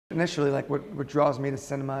Initially, like what draws me to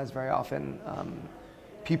cinema is very often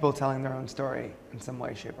people telling their own story in some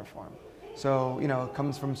way, shape, or form. So, you know, it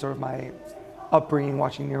comes from sort of my upbringing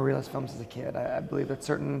watching neorealist films as a kid. I believe that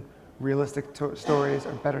certain realistic stories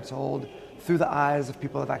are better told through the eyes of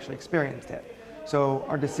people who have actually experienced it. So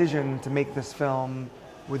our decision to make this film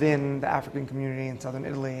within the African community in southern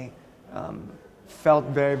Italy felt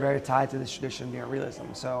very, very tied to this tradition of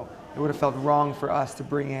neorealism. So it would have felt wrong for us to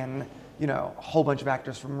bring in, you know, a whole bunch of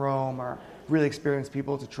actors from Rome or really experienced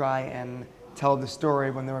people to try and tell the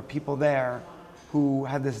story when there were people there who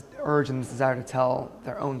had this urge and this desire to tell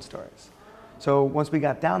their own stories. So once we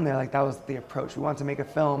got down there, like that was the approach. We wanted to make a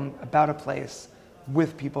film about a place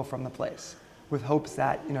with people from the place, with hopes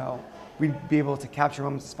that, you know, we'd be able to capture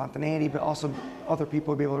moments of spontaneity, but also other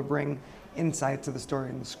people would be able to bring insight to the story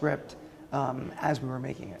and the script as we were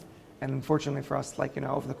making it. And unfortunately for us, like, you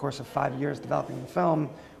know, over the course of 5 years developing the film,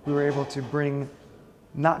 we were able to bring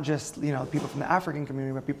not just, you know, people from the African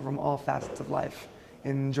community, but people from all facets of life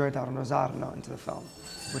in Giornata Rosarno into the film,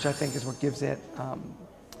 which I think is what gives it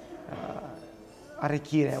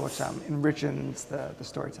arricchire, which enriches the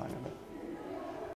storytelling of it.